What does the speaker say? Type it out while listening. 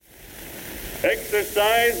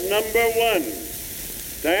Exercise number 1.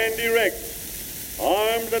 Stand erect.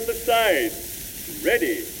 Arms at the side.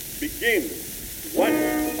 Ready. Begin. 1,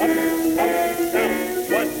 up,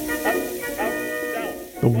 down. 1, up, down.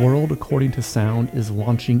 The World According to Sound is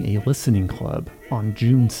launching a listening club on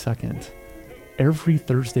June 2nd. Every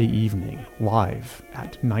Thursday evening, live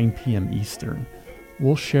at 9 p.m. Eastern,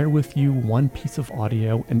 we'll share with you one piece of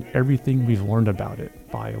audio and everything we've learned about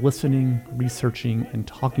it by listening, researching, and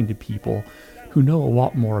talking to people who know a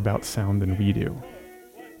lot more about sound than we do.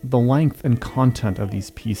 The length and content of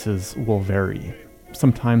these pieces will vary.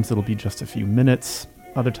 Sometimes it'll be just a few minutes,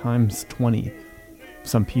 other times 20.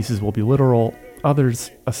 Some pieces will be literal, others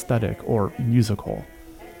aesthetic or musical.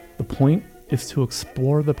 The point is to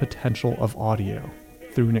explore the potential of audio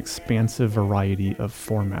through an expansive variety of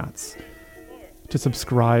formats. To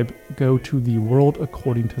subscribe, go to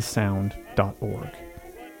theworldaccordingtosound.org.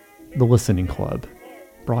 The Listening Club,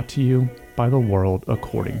 brought to you by The World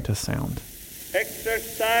According to Sound.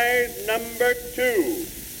 Exercise number 2.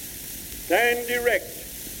 Stand erect.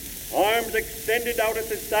 Arms extended out at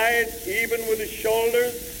the sides, even with the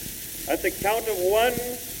shoulders. At the count of 1,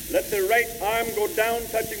 let the right arm go down,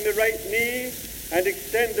 touching the right knee, and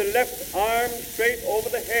extend the left arm straight over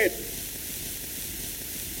the head.